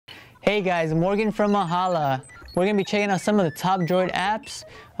Hey guys, Morgan from Mahala. We're going to be checking out some of the top Droid apps.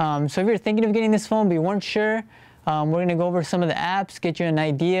 So if you're thinking of getting this phone but you weren't sure, we're going to go over some of the apps, get you an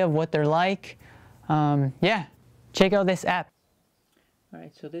idea of what they're like. Yeah, check out this app.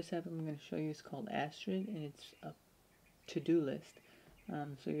 Alright, so this app I'm going to show you is called Astrid, and it's a to-do list.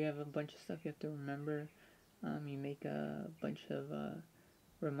 So you have a bunch of stuff you have to remember. You make a bunch of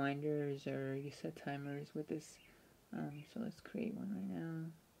reminders, or you set timers with this. So let's create one right now.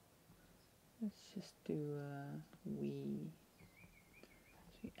 Let's just do we.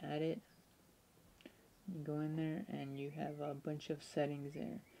 So you add it, you go in there, and you have a bunch of settings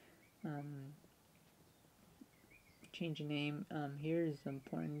there. Change your name. Here is the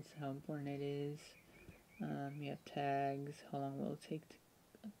importance, how important it is. You have tags, how long will it take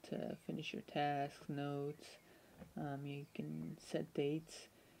to finish your tasks, notes. You can set dates.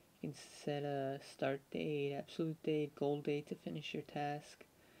 You can set a start date, absolute date, goal date to finish your task.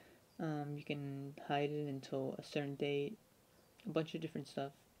 You can hide it until a certain date. A bunch of different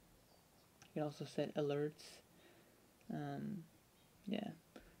stuff. You can also set alerts. Yeah.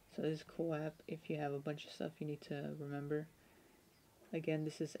 So this is a cool app if you have a bunch of stuff you need to remember. Again,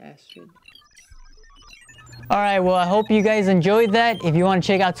 this is Astrid. Alright, well I hope you guys enjoyed that. If you want to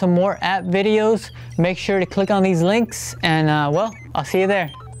check out some more app videos, make sure to click on these links, and well, I'll see you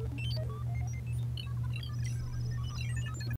there.